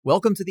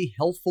Welcome to the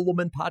Healthful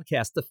Woman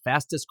Podcast, the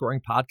fastest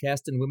growing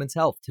podcast in women's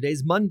health.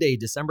 Today's Monday,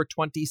 December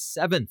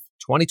 27th,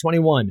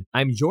 2021.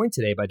 I'm joined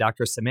today by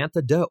Dr.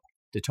 Samantha Do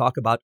to talk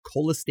about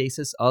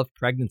cholestasis of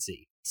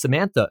pregnancy.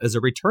 Samantha is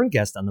a return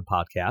guest on the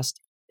podcast,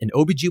 an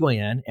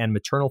OBGYN and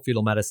maternal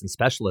fetal medicine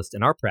specialist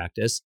in our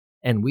practice,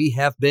 and we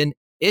have been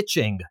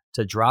itching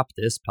to drop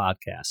this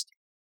podcast.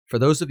 For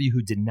those of you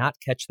who did not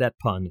catch that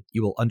pun,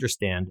 you will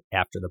understand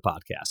after the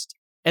podcast.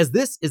 As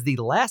this is the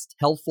last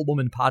Healthful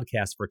Woman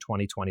podcast for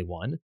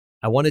 2021,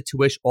 I wanted to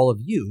wish all of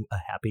you a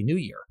happy new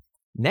year.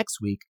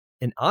 Next week,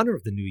 in honor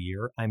of the new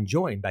year, I'm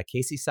joined by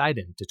Casey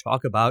Seiden to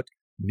talk about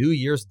New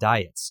Year's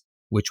diets,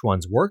 which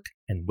ones work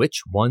and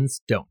which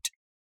ones don't.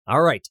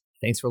 All right,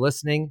 thanks for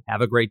listening.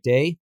 Have a great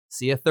day.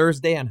 See you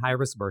Thursday on High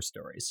Risk Birth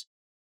Stories.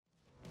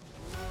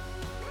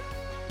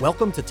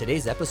 Welcome to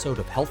today's episode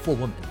of Healthful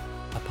Woman,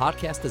 a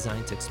podcast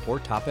designed to explore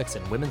topics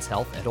in women's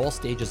health at all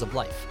stages of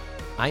life.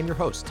 I'm your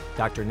host,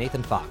 Dr.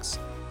 Nathan Fox,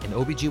 an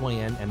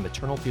OBGYN and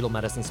maternal fetal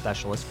medicine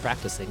specialist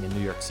practicing in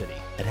New York City.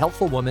 At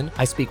Healthful Woman,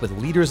 I speak with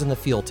leaders in the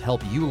field to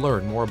help you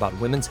learn more about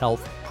women's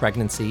health,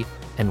 pregnancy,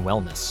 and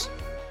wellness.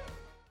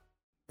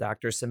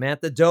 Dr.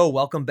 Samantha Do,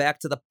 welcome back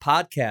to the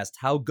podcast.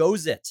 How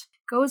goes it?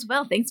 Goes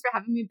well. Thanks for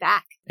having me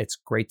back. It's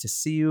great to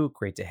see you.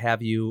 Great to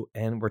have you.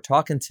 And we're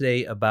talking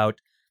today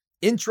about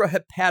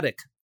intrahepatic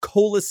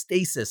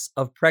cholestasis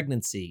of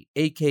pregnancy,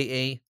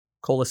 aka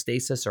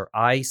cholestasis or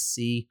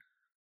ICP.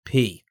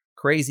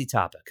 Crazy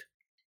topic.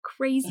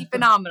 Crazy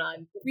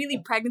phenomenon. Really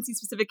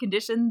pregnancy-specific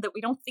condition that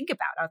we don't think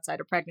about outside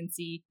of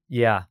pregnancy.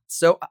 Yeah.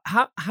 So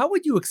how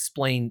would you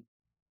explain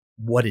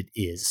what it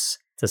is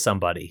to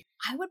somebody?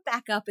 I would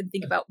back up and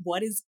think about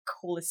what is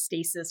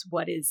cholestasis,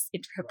 what is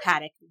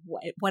intrahepatic,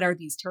 what are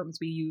these terms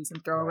we use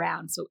and throw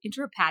around. So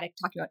intrahepatic,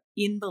 talking about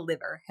in the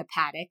liver,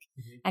 hepatic,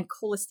 and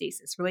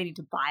cholestasis, relating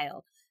to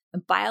bile.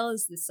 And bile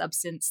is the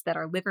substance that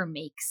our liver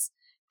makes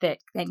that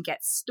then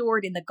gets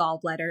stored in the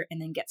gallbladder and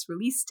then gets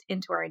released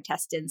into our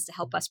intestines to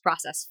help us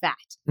process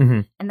fat.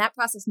 And that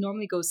process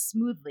normally goes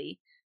smoothly.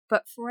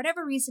 But for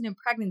whatever reason in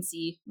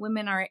pregnancy,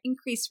 women are at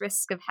increased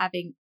risk of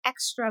having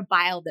extra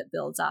bile that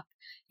builds up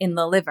in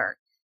the liver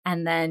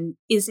and then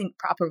isn't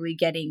properly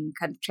getting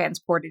kind of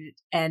transported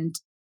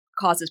and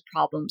causes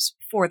problems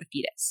for the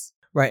fetus.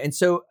 Right. And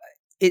so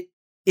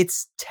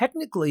it's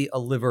technically a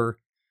liver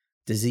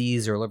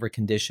disease or liver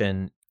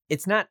condition.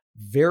 It's not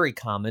very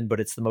common, but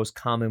it's the most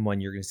common one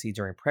you're going to see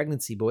during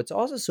pregnancy. But what's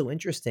also so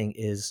interesting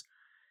is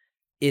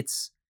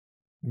it's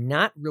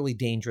not really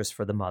dangerous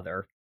for the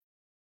mother.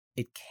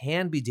 It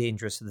can be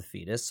dangerous to the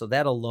fetus. So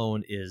that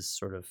alone is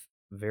sort of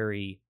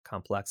very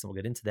complex, and we'll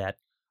get into that.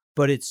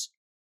 But it's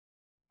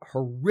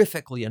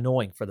horrifically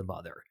annoying for the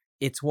mother.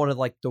 It's one of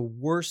like the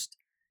worst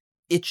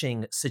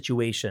itching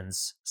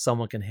situations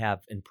someone can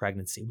have in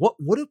pregnancy.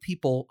 What do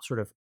people sort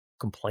of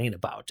complain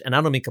about? And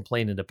I don't mean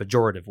complain in a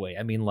pejorative way.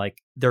 I mean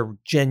like they're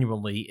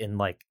genuinely in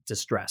like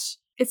distress.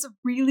 It's a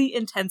really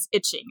intense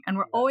itching. And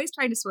we're always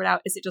trying to sort out,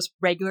 is it just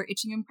regular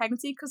itching in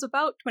pregnancy? Because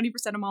about 20%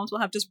 of moms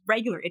will have just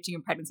regular itching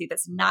in pregnancy.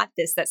 That's not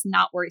this, that's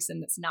not worrisome,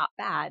 that's not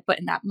bad. But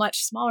in that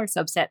much smaller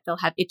subset, they'll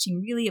have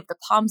itching really of the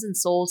palms and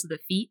soles of the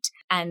feet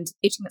and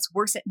itching that's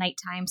worse at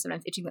nighttime,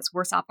 sometimes itching that's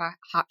worse off a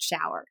hot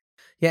shower.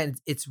 Yeah,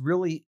 and it's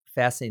really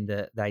fascinating,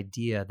 the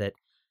idea that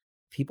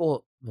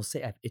people will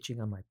say, I have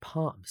itching on my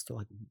palms. They're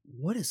like,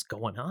 what is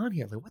going on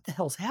here? Like, what the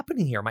hell's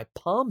happening here? My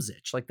palms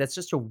itch. Like, that's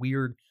just a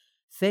weird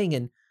thing.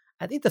 And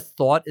I think the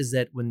thought is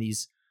that when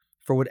these,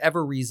 for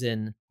whatever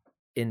reason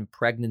in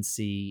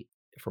pregnancy,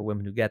 for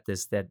women who get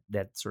this, that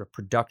sort of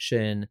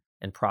production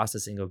and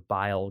processing of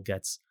bile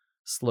gets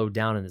slowed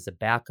down and there's a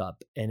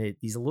backup. And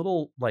these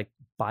little like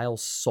bile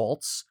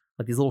salts,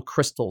 like these little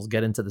crystals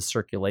get into the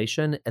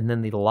circulation and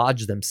then they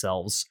lodge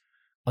themselves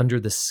under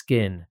the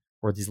skin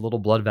where these little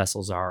blood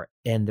vessels are.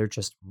 And they're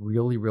just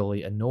really,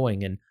 really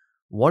annoying. And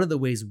one of the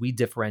ways we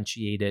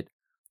differentiate it,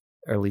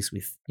 or at least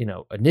we've,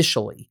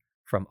 initially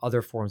from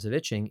other forms of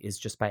itching, is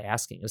just by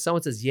asking. If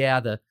someone says,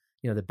 yeah, the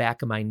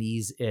back of my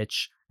knees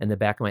itch and the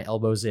back of my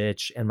elbows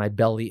itch and my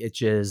belly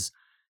itches,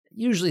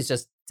 usually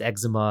it's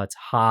eczema, it's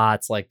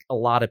hot. It's like a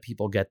lot of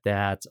people get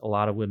that. A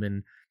lot of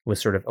women with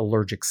sort of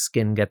allergic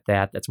skin get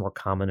that. That's more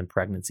common in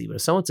pregnancy. But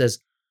if someone says,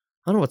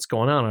 I don't know what's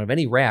going on, I don't have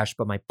any rash,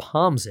 but my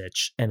palms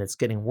itch and it's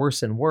getting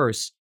worse and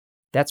worse,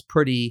 that's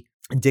pretty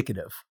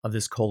indicative of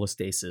this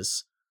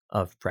cholestasis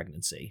of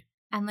pregnancy.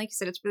 And like you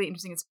said, it's really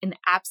interesting. It's in the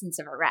absence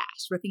of a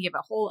rash. We're thinking of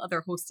a whole other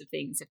host of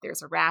things if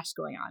there's a rash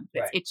going on.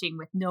 But it's itching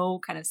with no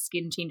kind of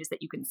skin changes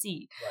that you can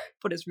see,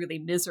 but it's really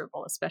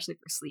miserable, especially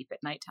for sleep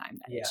at nighttime,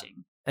 that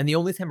itching. And the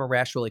only time a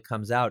rash really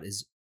comes out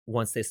is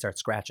once they start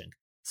scratching.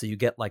 So you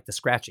get like the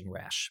scratching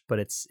rash, but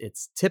it's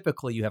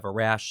typically you have a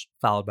rash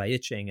followed by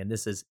itching, and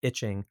this is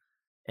itching,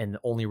 and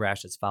the only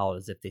rash that's followed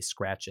is if they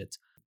scratch it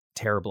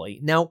terribly.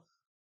 Now,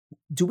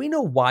 Do we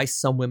know why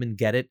some women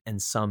get it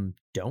and some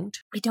don't?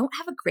 We don't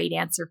have a great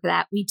answer for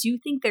that. We do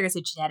think there is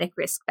a genetic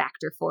risk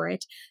factor for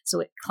it. So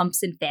it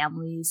clumps in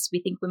families.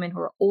 We think women who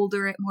are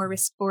older are at more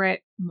risk for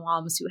it.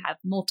 Moms who have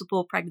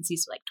multiple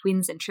pregnancies, like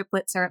twins and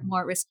triplets, are at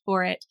more risk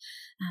for it.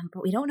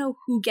 But we don't know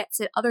who gets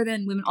it other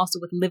than women also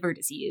with liver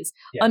disease,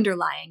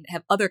 underlying,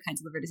 have other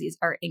kinds of liver disease,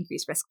 are at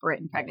increased risk for it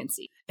in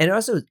pregnancy. And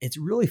also, it's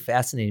really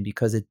fascinating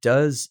because it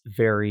does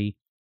vary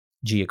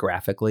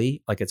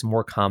geographically. Like it's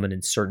more common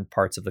in certain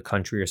parts of the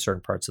country or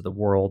certain parts of the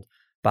world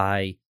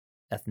by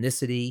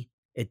ethnicity.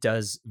 It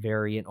does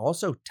vary, and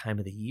also time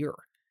of the year.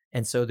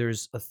 And so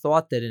there's a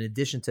thought that in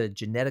addition to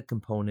genetic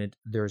component,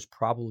 there's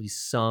probably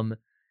some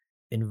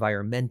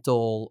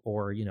environmental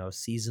or,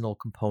 seasonal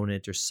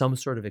component or some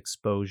sort of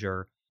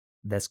exposure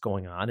that's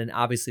going on. And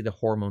obviously the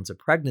hormones of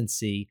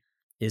pregnancy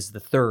is the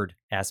third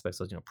aspect.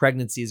 So,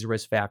 pregnancy is a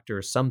risk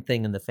factor,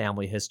 something in the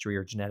family history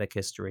or genetic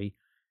history,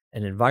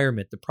 and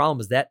environment. The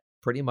problem is that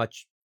pretty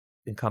much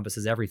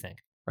encompasses everything,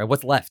 right?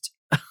 What's left?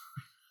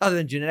 Other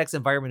than genetics,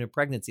 environment, and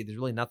pregnancy, there's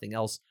really nothing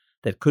else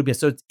that could be.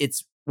 So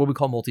it's what we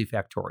call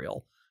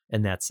multifactorial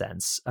in that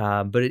sense.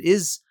 But it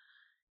is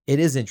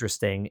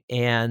interesting.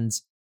 And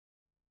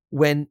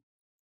when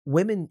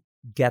women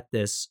get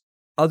this,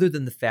 other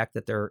than the fact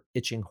that they're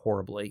itching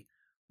horribly,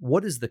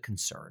 what is the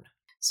concern?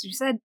 So you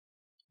said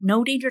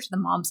no danger to the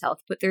mom's health,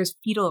 but there's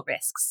fetal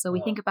risks. So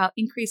we think about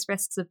increased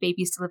risks of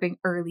babies delivering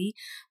early,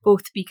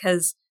 both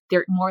because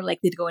they're more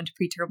likely to go into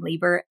preterm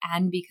labor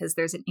and because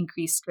there's an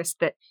increased risk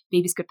that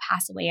babies could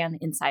pass away on the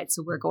inside.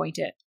 So we're going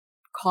to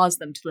cause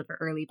them to deliver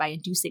early by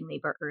inducing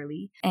labor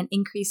early. And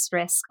increased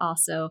risk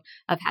also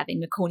of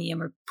having meconium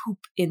or poop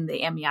in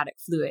the amniotic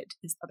fluid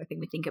is the other thing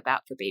we think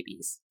about for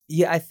babies.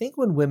 Yeah, I think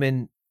when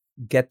women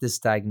get this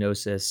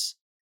diagnosis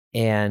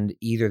and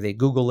either they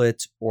Google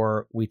it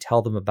or we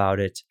tell them about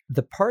it,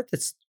 the part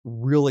that's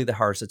really the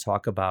hardest to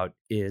talk about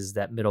is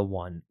that middle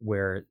one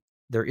where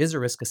there is a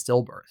risk of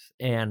stillbirth.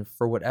 And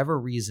for whatever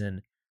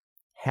reason,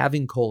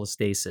 having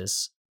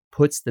cholestasis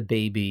puts the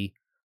baby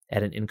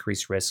at an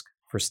increased risk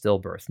for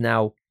stillbirth.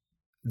 Now,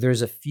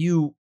 there's a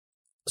few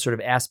sort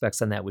of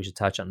aspects on that we should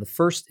touch on. The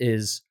first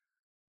is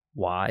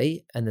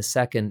why, and the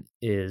second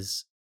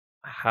is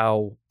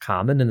how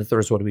common, and the third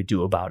is what do we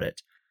do about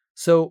it.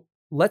 So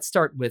let's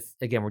start with,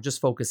 again, we're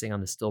just focusing on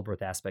the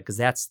stillbirth aspect because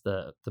that's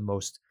the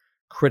most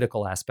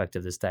critical aspect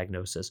of this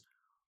diagnosis.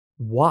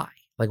 Why?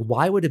 Like,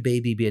 why would a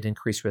baby be at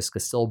increased risk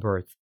of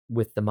stillbirth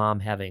with the mom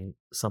having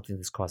something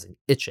that's causing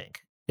itching?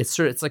 It's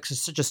like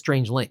such a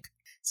strange link.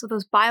 So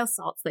those bile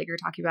salts that you're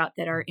talking about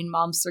that are in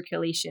mom's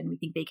circulation, we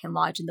think they can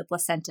lodge in the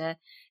placenta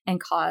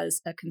and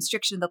cause a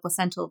constriction of the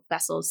placental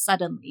vessels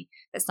suddenly.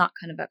 That's not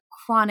kind of a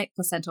chronic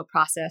placental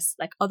process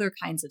like other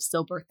kinds of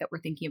stillbirth that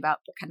we're thinking about,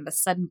 but kind of a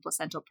sudden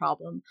placental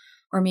problem.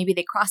 Or maybe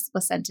they cross the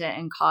placenta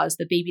and cause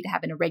the baby to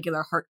have an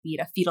irregular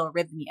heartbeat, a fetal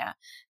arrhythmia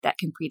that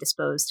can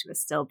predispose to a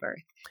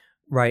stillbirth.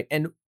 Right.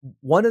 And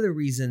one of the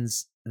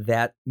reasons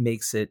that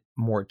makes it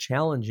more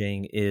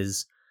challenging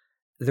is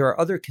there are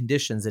other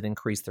conditions that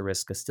increase the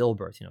risk of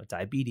stillbirth,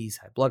 diabetes,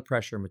 high blood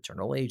pressure,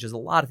 maternal age, there's a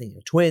lot of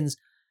things, twins,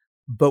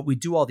 but we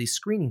do all these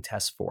screening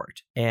tests for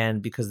it.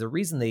 And because the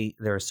reason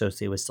they're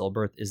associated with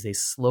stillbirth is they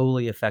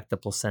slowly affect the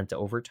placenta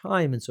over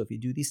time. And so if you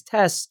do these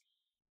tests,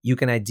 you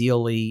can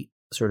ideally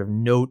sort of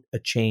note a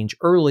change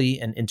early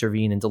and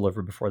intervene and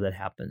deliver before that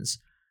happens.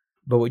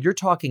 But what you're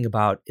talking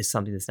about is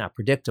something that's not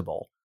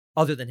predictable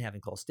other than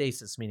having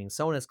cholestasis, meaning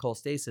someone has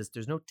cholestasis,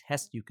 there's no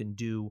test you can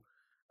do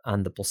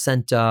on the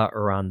placenta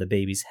or on the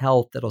baby's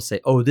health that'll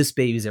say, oh, this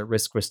baby's at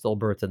risk for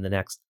stillbirth in the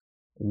next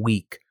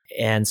week.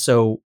 And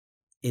so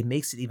it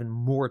makes it even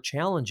more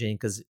challenging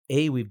because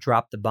A, we've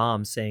dropped the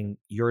bomb saying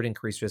you're at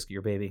increased risk of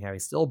your baby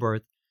having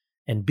stillbirth.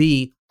 And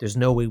B, there's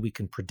no way we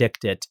can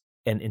predict it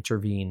and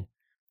intervene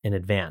in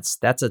advance.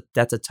 That's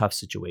a tough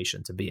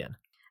situation to be in.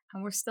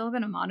 And we're still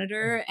going to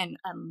monitor and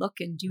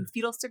look and do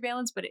fetal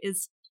surveillance, but it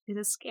is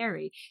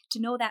scary to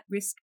know that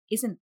risk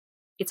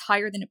it's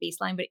higher than a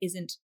baseline, but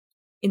isn't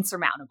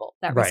insurmountable.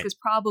 That risk is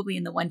probably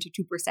in the 1% to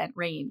 2%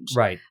 range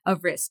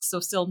of risk.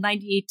 So still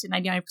 98 to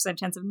 99%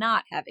 chance of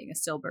not having a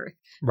stillbirth.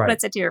 But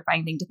it's a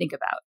terrifying thing to think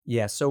about.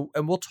 Yeah. So,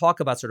 and we'll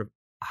talk about sort of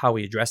how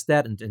we address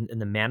that in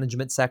the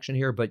management section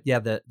here. But yeah,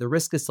 the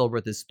risk of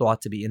stillbirth is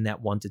thought to be in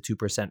that 1% to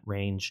 2%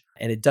 range.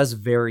 And it does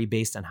vary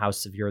based on how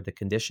severe the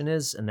condition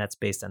is. And that's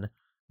based on,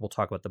 we'll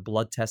talk about the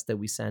blood test that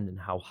we send and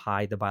how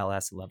high the bile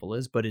acid level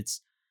is. But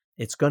it's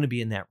going to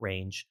be in that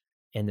range.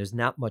 And there's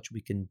not much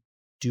we can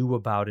do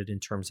about it in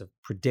terms of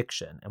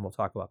prediction, and we'll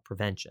talk about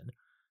prevention.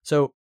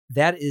 So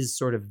that is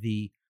sort of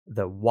the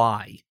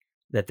why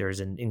that there's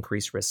an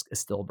increased risk of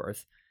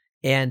stillbirth.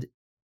 And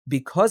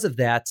because of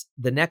that,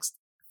 the next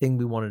thing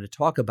we wanted to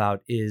talk about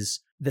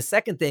is the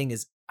second thing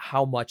is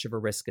how much of a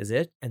risk is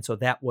it? And so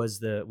that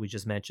was we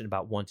just mentioned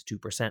about 1% to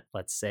 2%,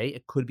 let's say.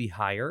 It could be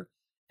higher.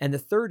 And the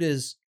third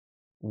is,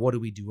 what do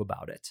we do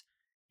about it?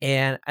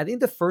 And I think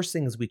the first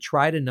thing is we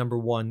try to, number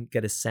one,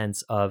 get a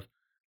sense of,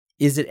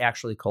 is it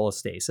actually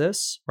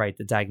cholestasis, right?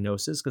 The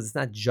diagnosis, because it's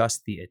not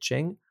just the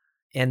itching.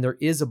 And there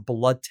is a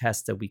blood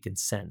test that we can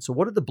send. So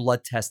what are the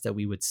blood tests that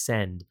we would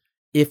send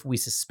if we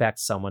suspect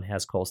someone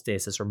has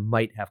cholestasis or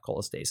might have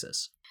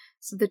cholestasis?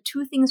 So the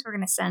two things we're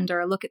going to send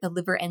are a look at the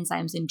liver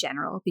enzymes in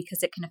general,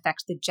 because it can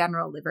affect the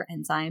general liver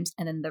enzymes.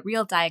 And then the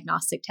real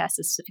diagnostic test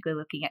is specifically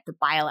looking at the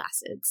bile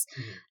acids.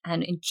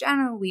 And in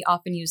general, we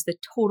often use the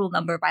total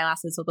number of bile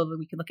acids, although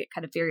we can look at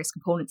kind of various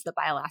components of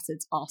the bile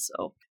acids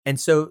also. And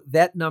so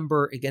that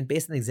number, again,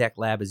 based on the exact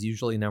lab, is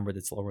usually a number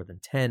that's lower than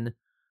 10.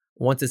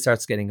 Once it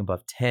starts getting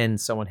above 10,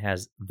 someone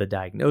has the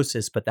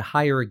diagnosis, but the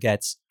higher it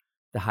gets,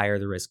 the higher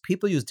the risk.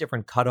 People use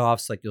different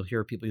cutoffs. Like you'll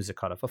hear people use a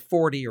cutoff of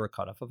 40 or a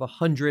cutoff of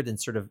 100 and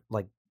sort of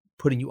like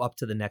putting you up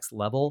to the next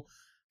level.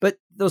 But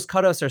those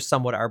cutoffs are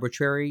somewhat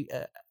arbitrary.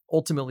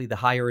 Ultimately, the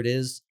higher it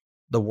is,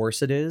 the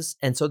worse it is.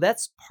 And so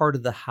that's part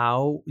of the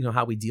how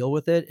we deal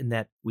with it, in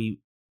that we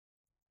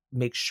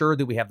make sure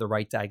that we have the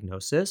right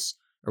diagnosis,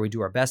 or we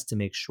do our best to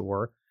make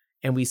sure.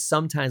 And we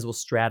sometimes will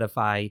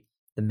stratify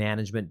the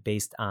management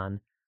based on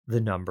the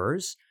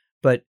numbers.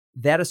 But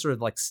that is sort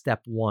of like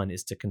step one,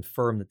 is to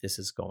confirm that this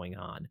is going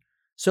on.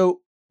 So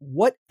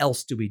what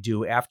else do we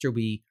do after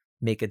we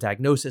make a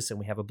diagnosis and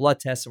we have a blood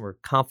test and we're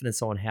confident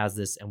someone has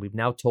this, and we've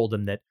now told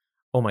them that,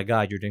 oh my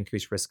God, you're at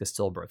increased risk of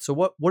stillbirth? So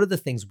what are the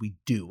things we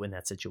do in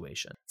that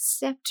situation?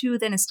 Step two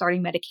then is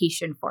starting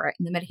medication for it.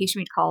 And the medication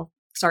we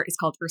start is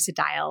called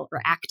Ursodiol,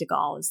 or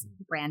Actigol is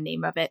the brand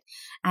name of it.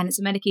 And it's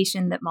a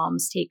medication that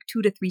moms take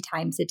 2 to 3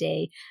 times a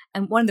day.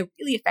 And one of the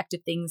really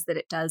effective things that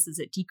it does is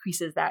it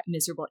decreases that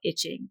miserable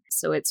itching.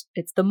 So it's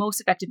the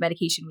most effective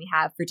medication we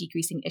have for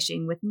decreasing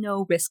itching with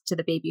no risk to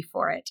the baby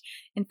for it.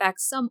 In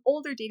fact, some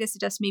older data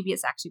suggests maybe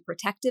it's actually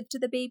protective to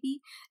the baby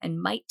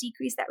and might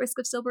decrease that risk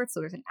of stillbirth.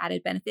 So there's an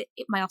added benefit.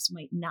 It might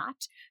not,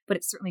 but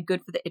it's certainly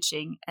good for the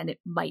itching, and it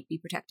might be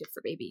protective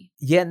for baby.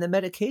 Yeah, and the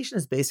medication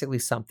is basically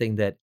something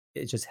that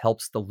it just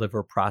helps the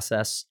liver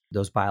process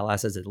those bile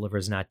acids that the liver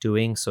is not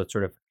doing. So it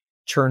sort of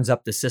churns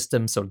up the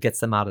system, so it gets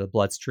them out of the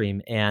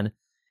bloodstream. And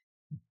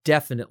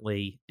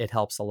definitely it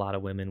helps a lot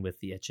of women with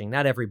the itching.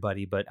 Not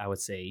everybody, but I would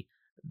say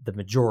the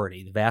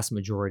vast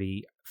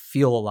majority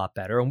feel a lot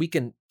better. And we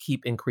can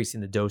keep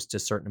increasing the dose to a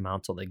certain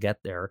amount till they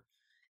get there.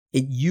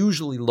 It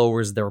usually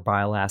lowers their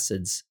bile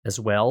acids as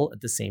well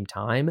at the same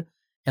time.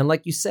 And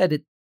like you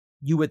said,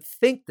 you would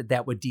think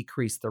that would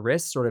decrease the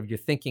risk. Sort of you're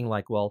thinking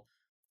like, well,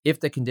 if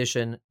the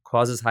condition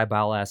causes high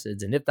bile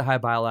acids, and if the high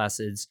bile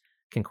acids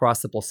can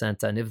cross the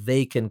placenta, and if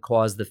they can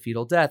cause the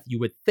fetal death, you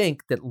would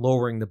think that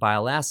lowering the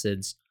bile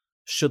acids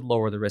should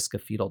lower the risk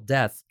of fetal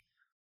death.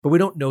 But we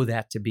don't know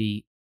that to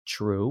be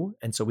true.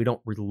 And so we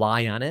don't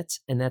rely on it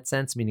in that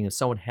sense, meaning if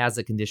someone has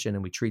a condition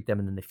and we treat them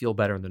and then they feel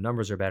better and their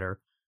numbers are better,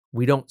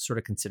 we don't sort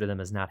of consider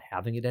them as not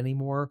having it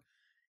anymore.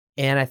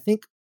 And I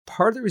think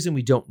part of the reason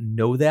we don't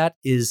know that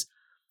is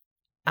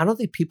I don't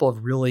think people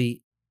have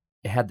really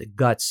had the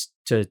guts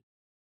to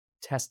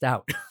test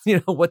out,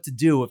 what to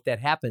do if that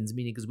happens,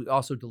 meaning because we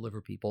also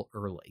deliver people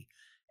early.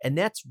 And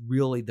that's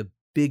really the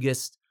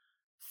biggest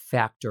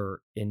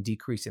factor in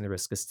decreasing the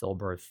risk of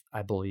stillbirth,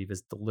 I believe,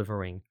 is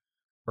delivering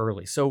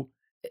early. So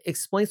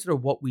explain sort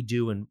of what we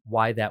do and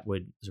why that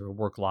would sort of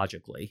work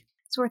logically.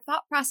 So our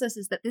thought process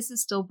is that this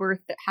is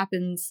stillbirth that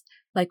happens,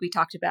 like we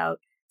talked about,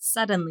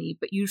 suddenly,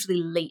 but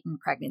usually late in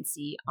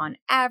pregnancy, on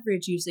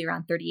average, usually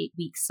around 38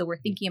 weeks. So we're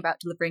thinking about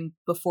delivering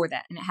before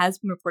that. And it has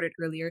been reported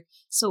earlier.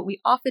 So we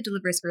often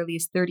deliver as early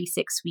as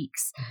 36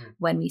 weeks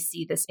when we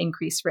see this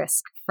increased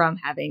risk from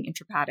having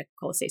intrahepatic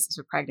cholestasis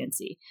with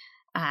pregnancy,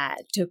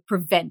 to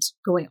prevent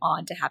going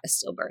on to have a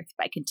stillbirth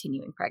by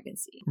continuing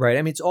pregnancy. Right.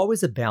 I mean, it's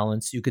always a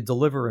balance. You could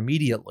deliver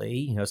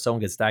immediately.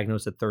 Someone gets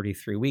diagnosed at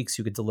 33 weeks,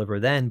 you could deliver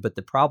then. But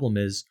the problem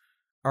is,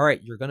 all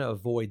right, you're going to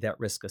avoid that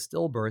risk of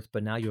stillbirth,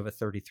 but now you have a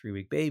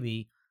 33-week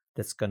baby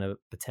that's going to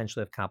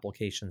potentially have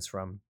complications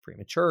from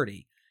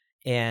prematurity.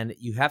 And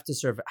you have to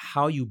sort of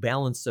how you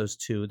balance those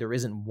two. There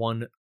isn't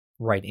one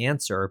right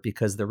answer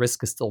because the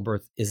risk of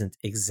stillbirth isn't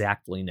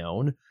exactly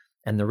known.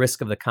 And the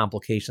risk of the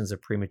complications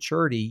of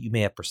prematurity, you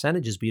may have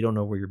percentages, but you don't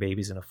know where your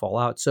baby's going to fall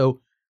out.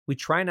 So we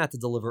try not to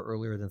deliver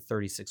earlier than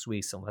 36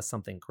 weeks unless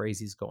something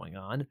crazy is going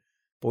on.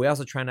 But we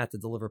also try not to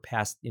deliver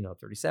past,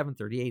 37,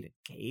 38.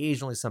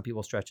 Occasionally, some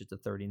people stretch it to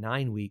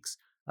 39 weeks.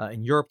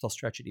 In Europe, they'll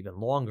stretch it even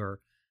longer.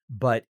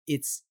 But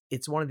it's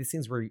one of these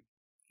things where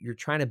you're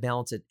trying to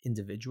balance it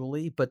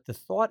individually. But the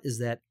thought is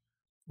that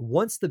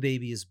once the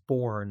baby is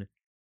born,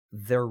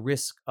 their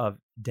risk of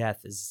death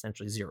is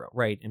essentially zero,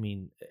 right? I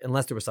mean,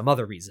 unless there was some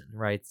other reason,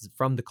 right?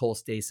 From the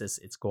cholestasis,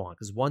 it's gone.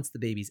 Because once the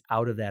baby's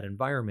out of that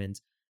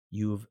environment,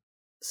 you've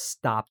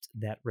stopped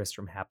that risk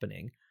from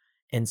happening.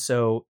 And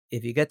so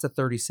if you get to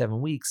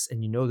 37 weeks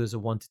and there's a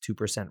 1 to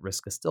 2%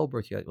 risk of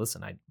stillbirth, you're like,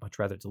 listen, I'd much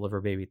rather deliver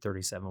a baby at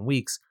 37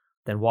 weeks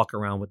than walk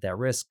around with that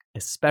risk,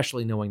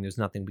 especially knowing there's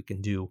nothing we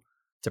can do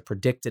to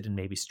predict it and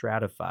maybe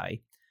stratify.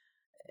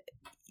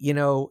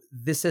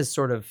 This has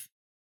sort of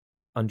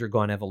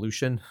undergone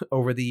evolution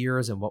over the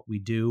years and what we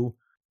do.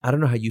 I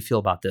don't know how you feel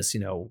about this,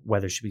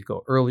 whether should we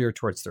go earlier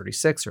towards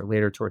 36 or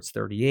later towards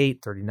 38,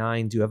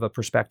 39? Do you have a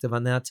perspective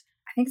on that?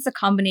 I think it's a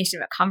combination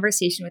of a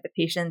conversation with the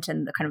patient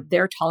and the kind of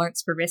their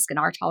tolerance for risk and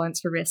our tolerance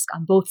for risk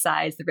on both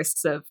sides, the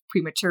risks of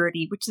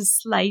prematurity, which is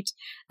slight,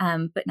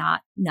 but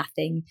not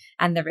nothing,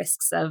 and the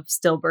risks of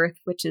stillbirth,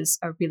 which is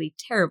a really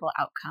terrible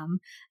outcome,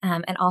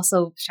 and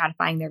also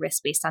stratifying their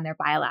risk based on their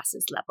bile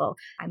acids level.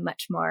 I'm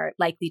much more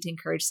likely to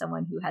encourage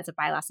someone who has a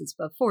bile acids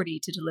above 40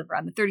 to deliver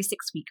on the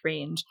 36-week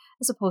range,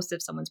 as opposed to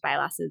if someone's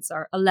bile acids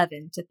are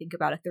 11 to think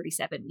about a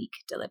 37-week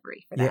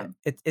delivery for them.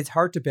 It's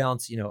hard to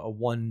balance, a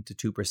 1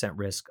 to 2%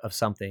 risk of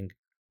something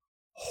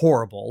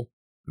horrible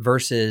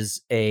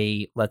versus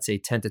a, let's say,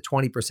 10 to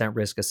 20%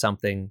 risk of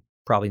something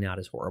probably not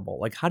as horrible.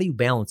 Like, how do you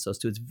balance those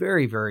two? It's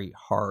very, very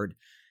hard.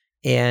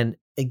 And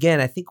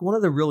again, I think one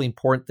of the really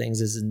important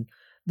things is, and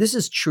this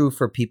is true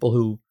for people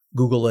who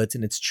Google it,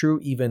 and it's true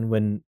even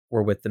when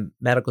we're with the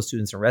medical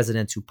students and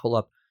residents who pull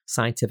up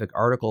scientific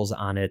articles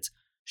on it,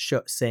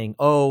 saying,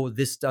 oh,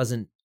 this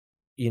doesn't,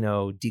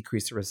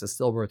 decrease the risk of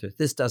stillbirth, or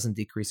this doesn't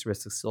decrease the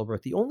risk of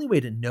stillbirth. The only way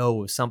to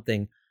know if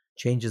something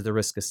changes the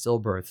risk of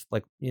stillbirth,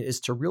 is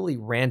to really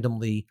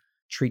randomly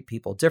treat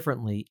people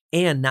differently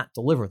and not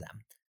deliver them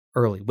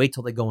early. Wait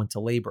till they go into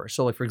labor.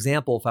 So, for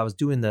example, if I was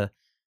doing the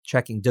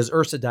checking, does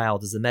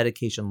the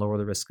medication lower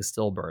the risk of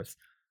stillbirth?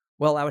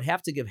 Well, I would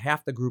have to give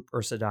half the group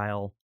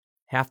ursodiol,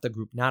 half the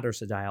group not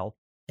ursodiol,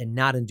 and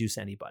not induce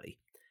anybody,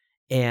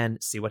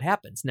 and see what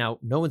happens. Now,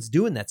 no one's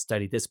doing that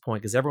study at this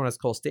point because everyone has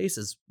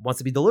cholestasis, wants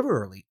to be delivered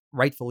early,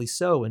 rightfully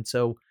so. And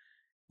so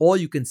all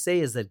you can say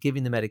is that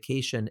giving the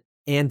medication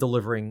and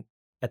delivering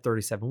at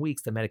 37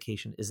 weeks, the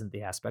medication isn't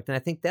the aspect. And I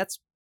think that's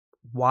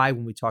why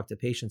when we talk to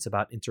patients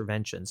about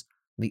interventions,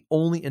 the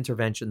only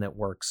intervention that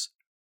works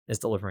is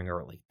delivering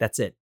early. That's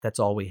it. That's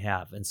all we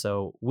have. And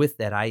so with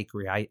that, I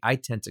agree. I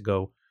tend to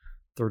go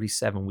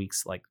 37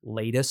 weeks like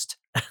latest,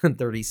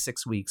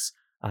 36 weeks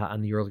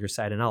on the earlier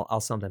side. And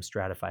I'll sometimes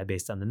stratify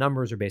based on the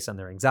numbers or based on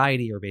their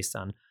anxiety or based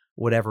on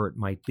whatever it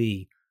might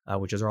be,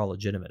 which is all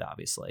legitimate,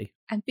 obviously.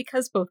 And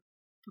because both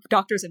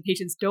doctors and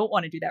patients don't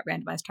want to do that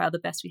randomized trial, the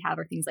best we have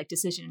are things like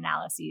decision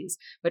analyses,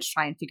 which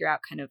try and figure out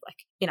kind of like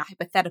in a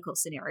hypothetical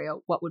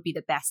scenario, what would be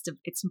the best of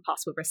its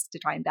impossible risks to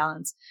try and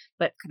balance.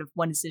 But kind of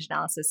one decision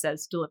analysis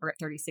says deliver at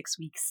 36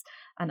 weeks.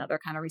 Another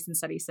kind of recent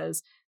study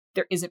says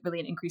there isn't really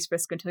an increased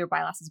risk until your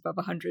bile acid is above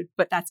 100,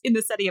 but that's in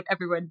the study of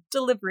everyone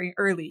delivering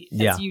early.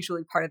 That's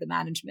usually part of the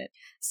management.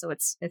 So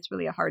it's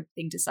really a hard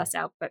thing to suss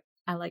out, but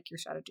I like your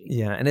strategy.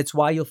 Yeah, and it's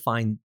why you'll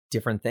find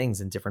different things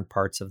in different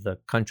parts of the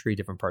country,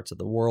 different parts of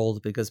the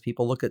world, because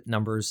people look at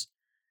numbers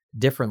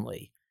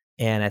differently.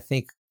 And I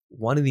think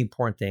one of the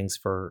important things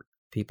for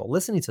people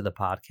listening to the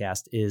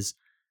podcast is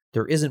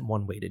there isn't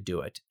one way to do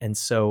it. And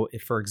so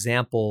if, for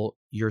example,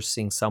 you're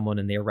seeing someone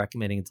and they're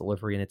recommending a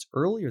delivery and it's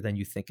earlier than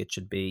you think it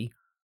should be,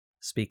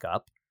 speak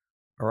up.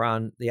 Or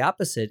on the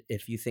opposite,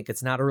 if you think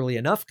it's not early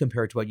enough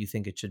compared to what you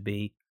think it should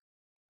be,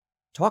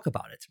 talk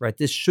about it, right?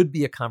 This should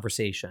be a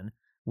conversation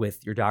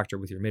with your doctor,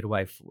 with your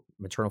midwife,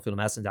 maternal fetal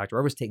medicine doctor,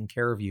 whoever's taking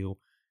care of you,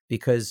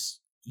 because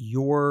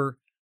your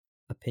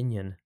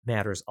opinion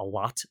matters a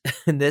lot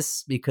in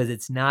this, because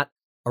it's not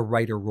a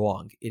right or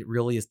wrong. It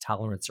really is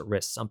tolerance at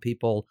risk. Some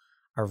people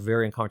are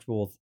very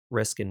uncomfortable with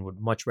risk and would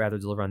much rather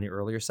deliver on the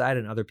earlier side,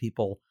 and other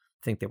people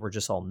think that we're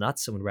just all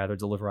nuts and would rather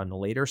deliver on the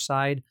later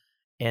side,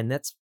 and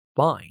that's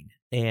fine.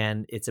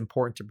 And it's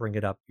important to bring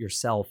it up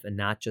yourself and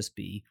not just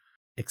be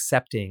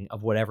accepting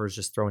of whatever is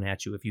just thrown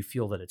at you if you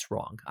feel that it's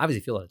wrong. Obviously,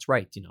 if you feel that it's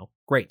right,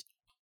 great.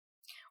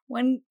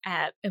 One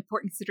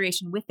important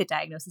consideration with the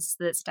diagnosis is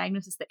that it's a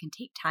diagnosis that can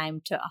take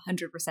time to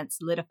 100%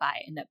 solidify,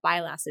 and that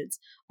bile acids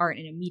are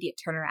an immediate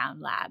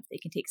turnaround lab. They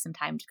can take some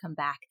time to come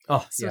back.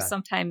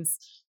 Sometimes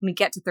when we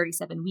get to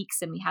 37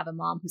 weeks and we have a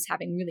mom who's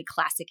having really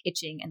classic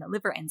itching and the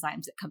liver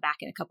enzymes that come back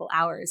in a couple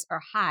hours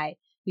are high,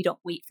 we don't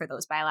wait for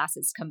those bile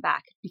acids to come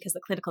back because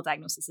the clinical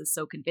diagnosis is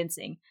so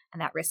convincing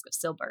and that risk of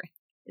stillbirth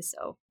is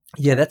so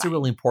Yeah, that's a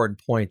really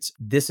important point.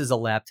 This is a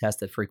lab test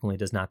that frequently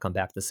does not come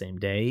back the same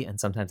day. And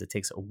sometimes it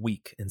takes a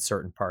week in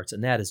certain parts.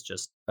 And that is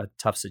just a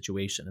tough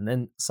situation. And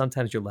then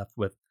sometimes you're left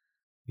with,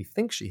 we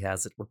think she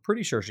has it. We're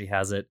pretty sure she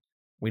has it.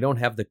 We don't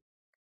have the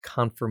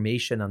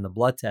confirmation on the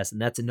blood test.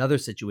 And that's another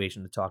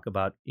situation to talk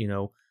about.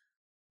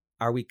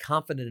 Are we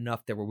confident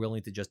enough that we're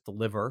willing to just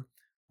deliver,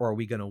 or are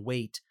we going to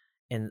wait?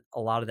 And a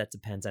lot of that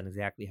depends on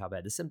exactly how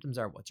bad the symptoms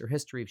are. What's her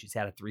history? If she's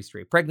had 3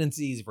 straight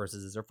pregnancies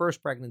versus is her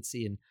first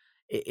pregnancy. And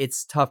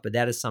it's tough, but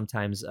that is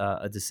sometimes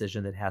a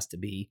decision that has to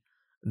be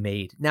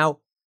made. Now,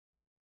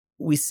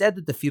 we said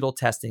that the fetal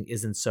testing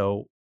isn't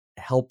so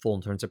helpful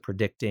in terms of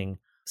predicting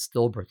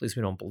stillbirth. At least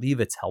we don't believe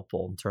it's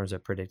helpful in terms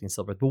of predicting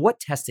stillbirth. But what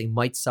testing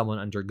might someone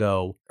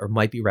undergo or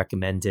might be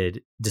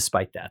recommended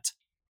despite that?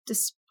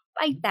 Despite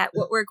that,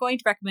 what we're going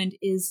to recommend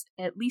is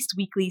at least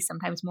weekly,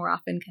 sometimes more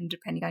often, kind of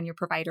depending on your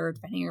provider,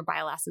 depending on your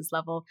bile acids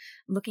level,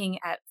 looking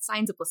at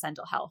signs of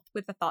placental health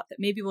with the thought that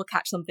maybe we'll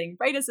catch something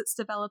right as it's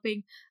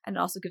developing. And it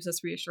also gives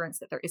us reassurance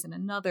that there isn't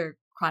another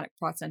chronic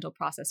placental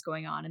process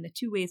going on. And the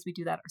two ways we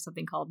do that are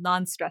something called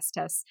non-stress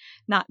tests.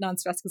 Not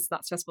non-stress because it's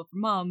not stressful for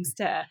moms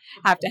to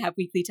have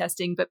weekly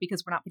testing, but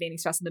because we're not putting any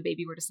stress on the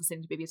baby, we're just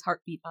listening to the baby's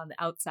heartbeat on the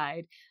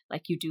outside,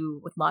 like you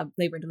do with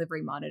labor and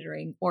delivery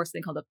monitoring, or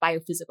something called a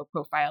biophysical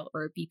profile,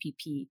 or a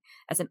BPP,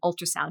 as an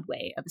ultrasound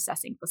way of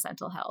assessing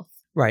placental health.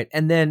 Right.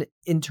 And then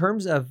in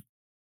terms of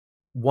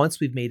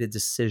once we've made a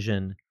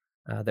decision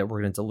that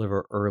we're going to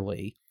deliver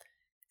early,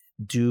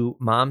 do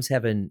moms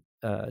have do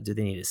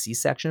they need a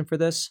C-section for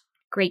this?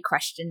 Great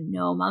question.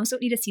 No, moms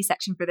don't need a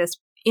C-section for this.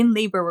 In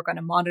labor, we're going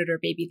to monitor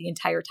baby the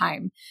entire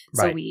time.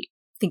 So Right. we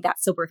think that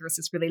stillbirth risk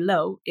is really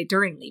low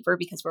during labor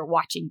because we're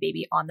watching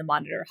baby on the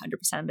monitor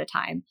 100% of the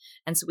time.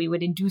 And so we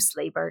would induce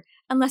labor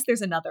unless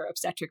there's another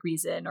obstetric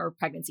reason or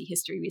pregnancy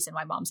history reason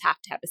why moms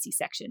have to have a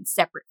C-section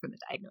separate from the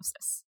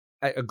diagnosis.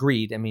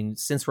 Agreed. I mean,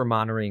 since we're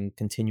monitoring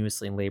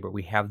continuously in labor,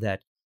 we have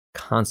that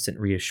constant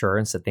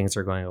reassurance that things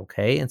are going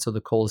okay. And so the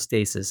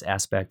cholestasis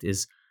aspect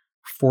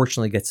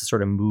fortunately gets to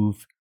sort of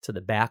move to the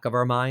back of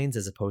our minds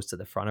as opposed to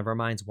the front of our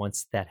minds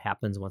once that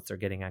happens, once they're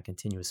getting on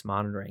continuous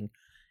monitoring.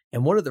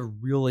 And one of the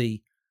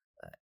really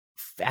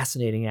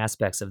fascinating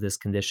aspects of this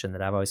condition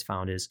that I've always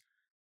found is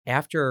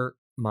after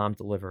mom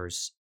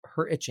delivers,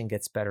 her itching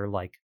gets better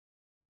like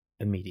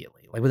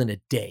immediately, like within a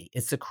day.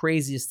 It's the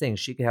craziest thing.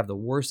 She could have the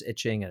worst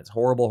itching and it's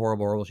horrible,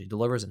 horrible, horrible. She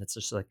delivers and it's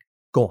just like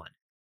gone.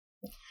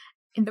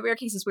 In the rare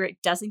cases where it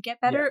doesn't get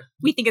better,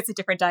 we think it's a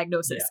different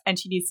diagnosis and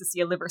she needs to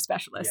see a liver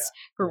specialist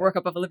for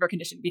workup of a liver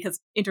condition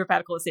because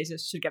intrahepatic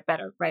cholestasis should get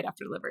better right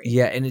after delivery.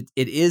 Yeah, and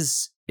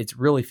it's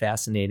really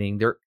fascinating.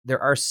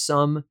 There are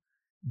some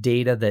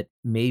data that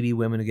maybe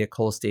women who get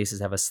cholestasis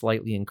have a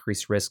slightly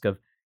increased risk of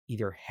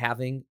either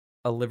having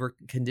a liver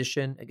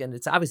condition. Again,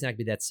 it's obviously not going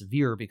to be that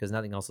severe because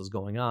nothing else is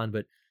going on,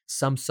 but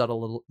some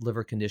subtle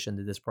liver condition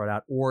that this brought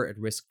out or at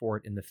risk for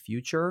it in the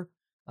future.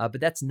 But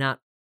that's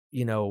not,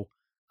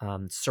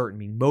 certain. I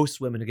mean,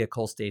 most women who get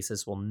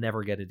cholestasis will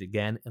never get it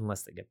again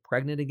unless they get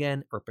pregnant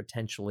again or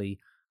potentially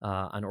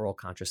on oral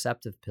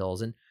contraceptive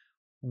pills. And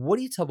what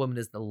do you tell women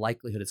is the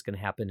likelihood it's going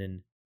to happen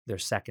in their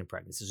second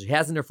pregnancy? So she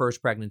has in her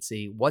first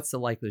pregnancy. What's the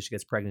likelihood she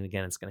gets pregnant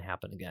again? It's going to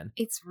happen again.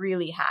 It's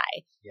really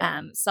high.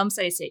 Yeah. Some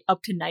studies say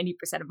up to 90%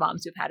 of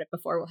moms who've had it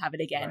before will have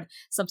it again. Right.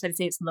 Some studies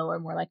say it's lower,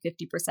 more like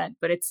 50%,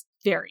 but it's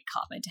very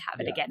common to have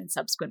it again in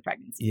subsequent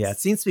pregnancies. Yeah, it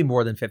seems to be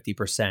more than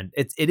 50%.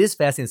 It is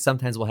fascinating.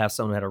 Sometimes we'll have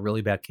someone who had a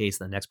really bad case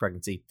in the next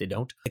pregnancy. They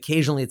don't.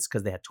 Occasionally it's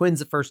because they had twins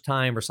the first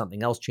time or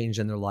something else changed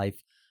in their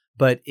life.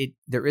 But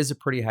there is a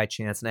pretty high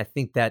chance. And I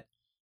think that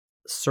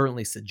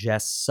certainly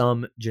suggests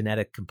some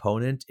genetic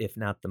component, if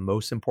not the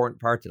most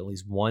important part, at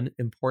least one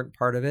important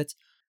part of it.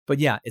 But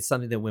yeah, it's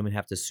something that women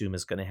have to assume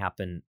is going to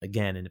happen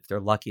again. And if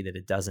they're lucky that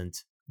it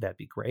doesn't, that'd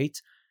be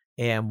great.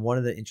 And one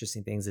of the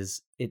interesting things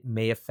is it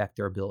may affect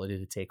their ability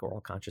to take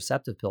oral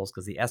contraceptive pills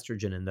because the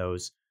estrogen in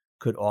those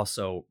could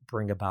also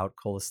bring about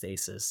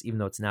cholestasis. Even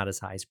though it's not as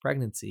high as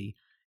pregnancy,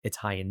 it's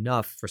high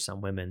enough for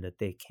some women that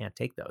they can't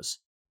take those.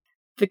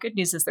 The good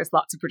news is there's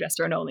lots of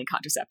progesterone-only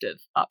contraceptive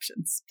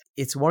options.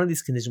 It's one of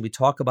these conditions we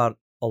talk about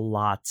a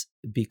lot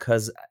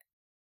because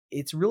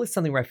it's really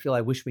something where I feel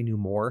I wish we knew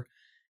more.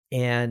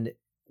 And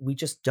we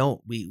just don't.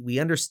 We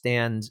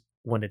understand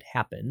when it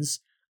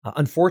happens.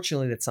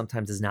 Unfortunately, that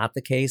sometimes is not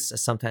the case.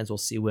 Sometimes we'll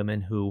see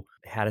women who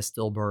had a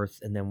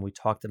stillbirth and then we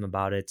talk to them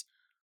about it.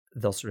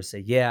 They'll sort of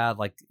say, yeah,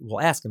 like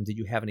we'll ask them, did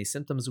you have any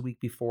symptoms a week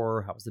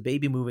before? How was the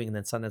baby moving? And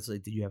then sometimes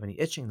like, did you have any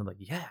itching? And I'm like,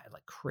 yeah, I had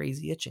like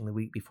crazy itching the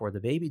week before the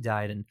baby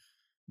died. And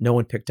no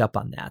one picked up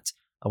on that,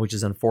 which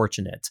is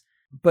unfortunate.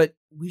 But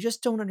we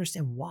just don't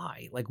understand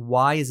why. Like,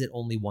 why is it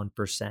only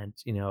 1%?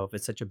 If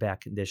it's such a bad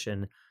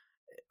condition,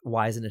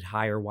 why isn't it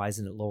higher? Why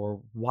isn't it lower?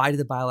 Why do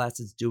the bile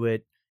acids do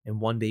it in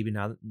one baby,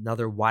 not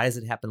another? Why does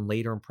it happen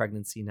later in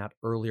pregnancy, not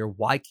earlier?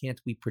 Why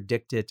can't we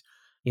predict it?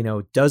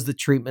 Does the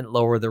treatment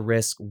lower the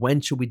risk? When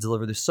should we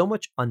deliver? There's so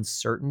much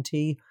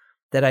uncertainty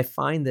that I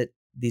find that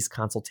these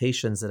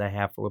consultations that I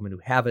have for women who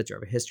have it or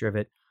have a history of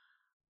it,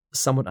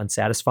 somewhat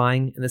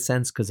unsatisfying in a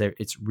sense because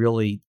it's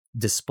really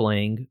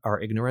displaying our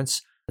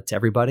ignorance to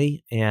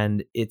everybody,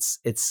 and it's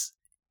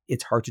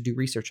hard to do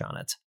research on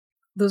it.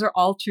 Those are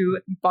all true.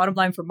 Bottom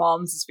line for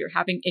moms is if you're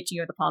having itching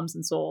of the palms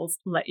and soles,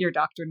 let your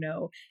doctor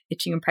know.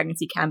 Itching in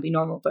pregnancy can be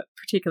normal, but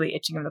particularly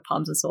itching of the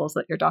palms and soles,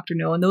 let your doctor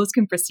know. And those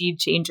can precede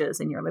changes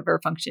in your liver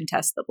function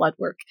tests, the blood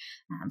work.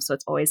 So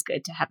it's always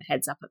good to have a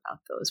heads up about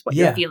those, what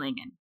you're feeling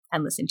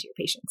and listen to your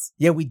patients.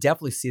 Yeah, we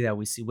definitely see that.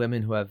 We see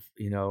women who have,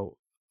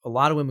 a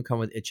lot of women come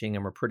with itching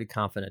and we're pretty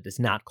confident it's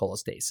not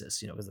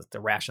cholestasis, because it's the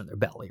rash on their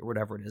belly or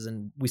whatever it is.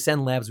 And we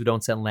send labs, we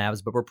don't send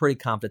labs, but we're pretty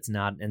confident it's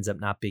not, ends up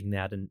not being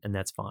that, and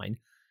that's fine.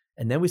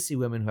 And then we see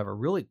women who have a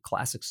really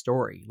classic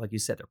story. Like you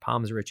said, their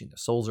palms are itching, their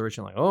soles are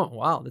itching, like, oh,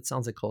 wow, that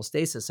sounds like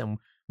cholestasis. And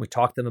we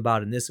talk to them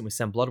about it and we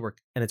send blood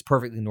work and it's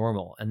perfectly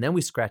normal. And then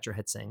we scratch our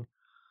head saying,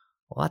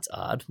 well, that's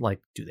odd.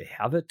 Like, do they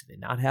have it? Do they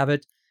not have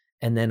it?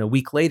 And then a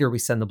week later, we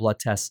send the blood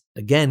test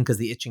again because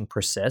the itching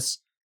persists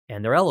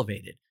and they're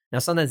elevated. Now,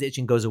 sometimes the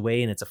itching goes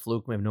away and it's a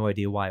fluke. We have no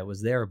idea why it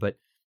was there. But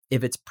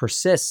if it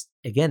persists,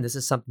 again, this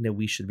is something that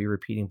we should be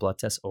repeating blood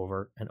tests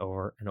over and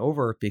over and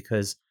over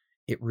because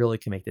it really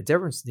can make the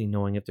difference in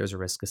knowing if there's a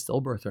risk of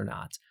stillbirth or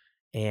not.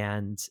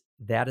 And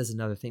that is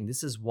another thing.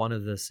 This is one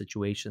of the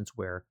situations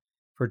where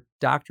for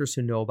doctors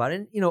who know about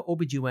it, and,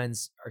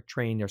 OBGYNs are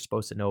trained, they're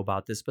supposed to know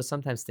about this, but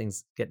sometimes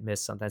things get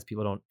missed. Sometimes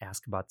people don't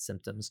ask about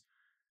symptoms.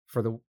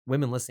 For the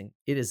women listening,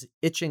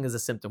 itching is a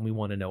symptom we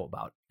want to know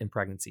about in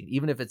pregnancy.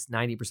 Even if it's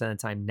 90% of the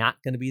time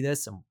not going to be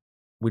this, and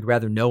we'd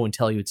rather know and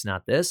tell you it's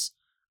not this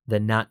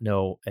than not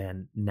know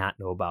and not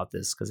know about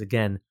this. Because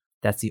again,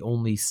 that's the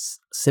only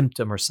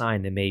symptom or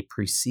sign that may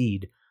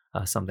precede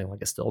something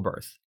like a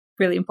stillbirth.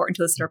 Really important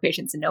to listen to our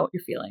patients and know what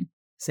you're feeling.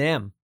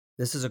 Sam,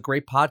 this is a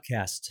great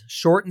podcast.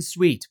 Short and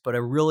sweet, but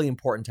a really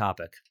important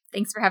topic.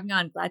 Thanks for having me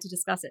on. Glad to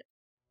discuss it.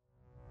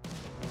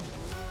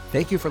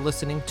 Thank you for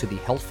listening to the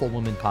Healthful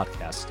Woman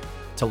podcast.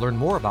 To learn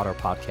more about our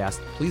podcast,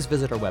 please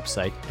visit our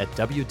website at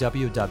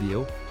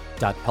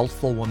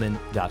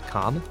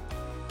www.healthfulwoman.com.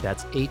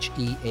 That's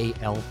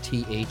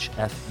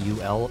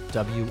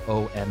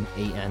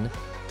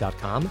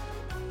HEALTHFULWOMAN.com.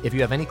 If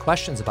you have any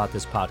questions about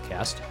this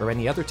podcast or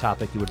any other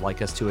topic you would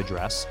like us to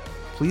address,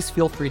 please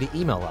feel free to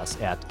email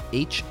us at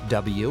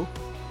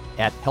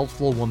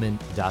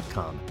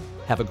hw@healthfulwoman.com.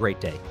 Have a great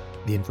day.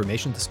 The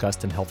information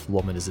discussed in Healthful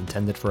Woman is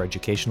intended for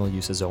educational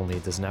uses only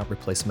and does not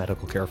replace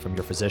medical care from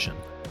your physician.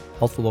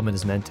 Healthful Woman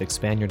is meant to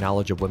expand your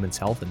knowledge of women's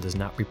health and does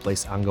not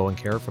replace ongoing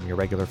care from your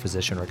regular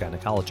physician or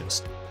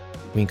gynecologist.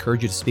 We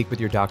encourage you to speak with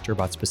your doctor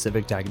about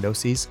specific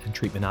diagnoses and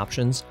treatment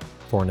options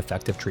for an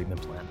effective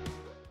treatment plan.